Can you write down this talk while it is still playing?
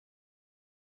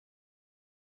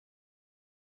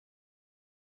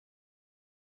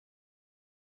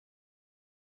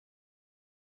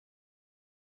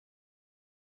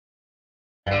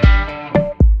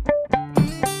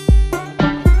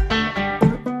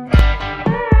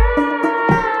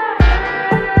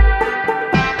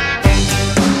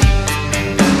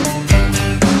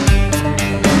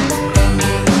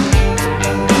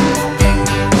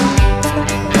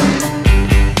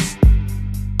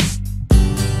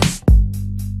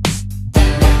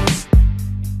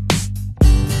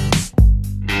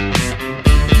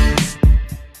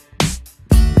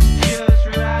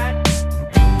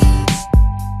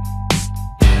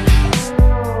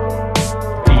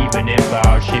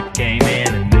ship came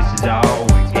in and this is all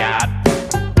we got.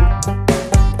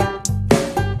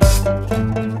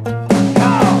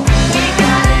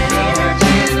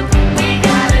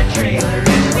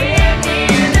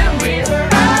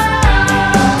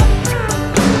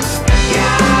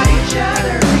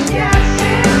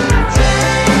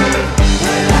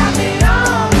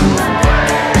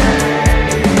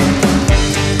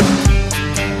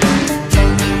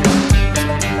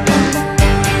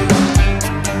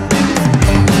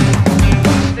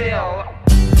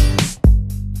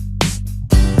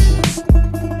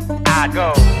 I'd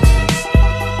go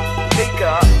pick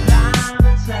up lime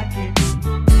and second.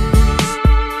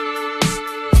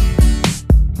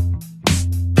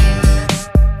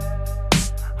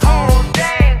 Whole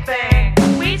dang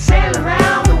thing. We'd sail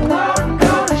around the world and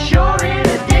go to shore in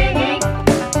a dingy.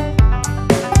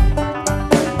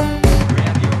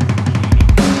 Grab your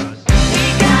bikinis. We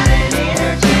got an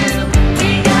inner tube, we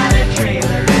got a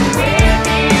trailer, and we're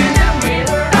in the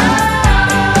river.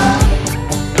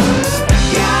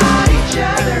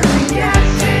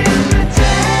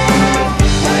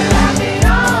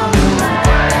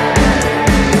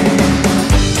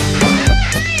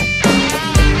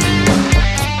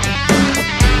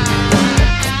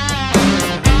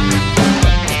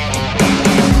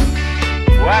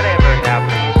 Whatever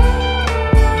happens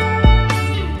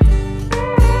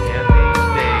in these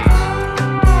days,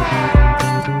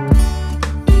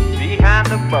 behind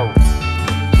the boat